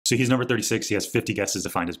So he's number 36. He has 50 guesses to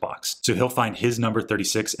find his box. So he'll find his number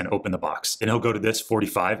 36 and open the box. Then he'll go to this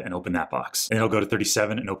 45 and open that box. And he'll go to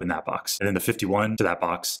 37 and open that box. And then the 51 to that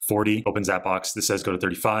box. 40 opens that box. This says go to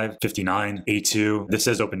 35, 59, 82. This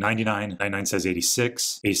says open 99. 99 says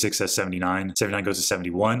 86. 86 says 79. 79 goes to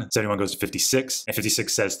 71. 71 goes to 56. And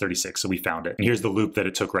 56 says 36. So we found it. And here's the loop that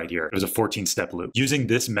it took right here. It was a 14-step loop. Using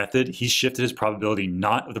this method, he shifted his probability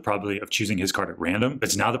not of the probability of choosing his card at random, but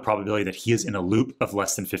it's now the probability that he is in a loop of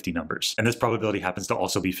less than 50 numbers. And this probability happens to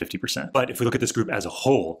also be 50%. But if we look at this group as a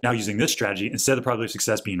whole, now using this strategy, instead of the probability of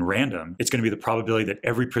success being random, it's going to be the probability that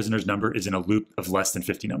every prisoner's number is in a loop of less than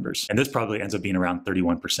 50 numbers. And this probability ends up being around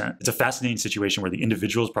 31%. It's a fascinating situation where the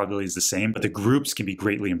individual's probability is the same, but the groups can be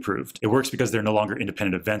greatly improved. It works because they're no longer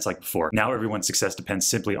independent events like before. Now everyone's success depends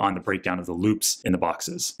simply on the breakdown of the loops in the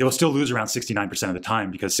boxes. It will still lose around 69% of the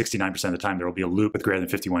time because 69% of the time there will be a loop with greater than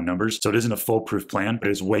 51 numbers. So it isn't a foolproof plan, but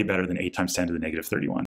it is way better than 8 times 10 to the negative 31.